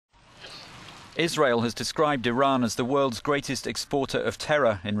Israel has described Iran as the world's greatest exporter of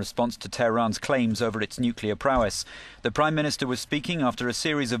terror in response to Tehran's claims over its nuclear prowess. The Prime Minister was speaking after a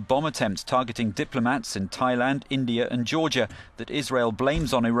series of bomb attempts targeting diplomats in Thailand, India and Georgia that Israel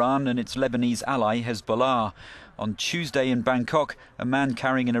blames on Iran and its Lebanese ally Hezbollah. On Tuesday in Bangkok, a man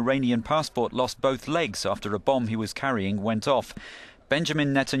carrying an Iranian passport lost both legs after a bomb he was carrying went off.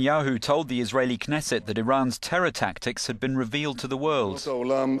 Benjamin Netanyahu told the Israeli Knesset that Iran's terror tactics had been revealed to the world.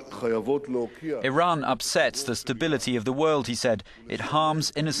 Iran upsets the stability of the world, he said. It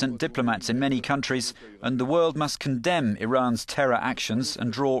harms innocent diplomats in many countries, and the world must condemn Iran's terror actions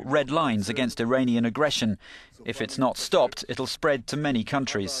and draw red lines against Iranian aggression. If it's not stopped, it'll spread to many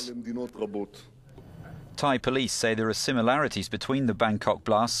countries. Thai police say there are similarities between the Bangkok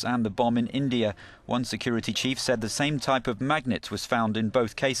blasts and the bomb in India. One security chief said the same type of magnet was found in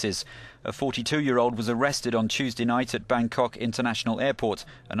both cases. A 42-year-old was arrested on Tuesday night at Bangkok International Airport.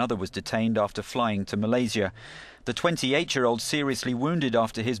 Another was detained after flying to Malaysia. The 28-year-old, seriously wounded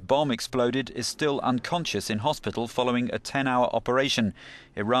after his bomb exploded, is still unconscious in hospital following a 10-hour operation.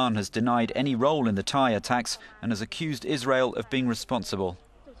 Iran has denied any role in the Thai attacks and has accused Israel of being responsible.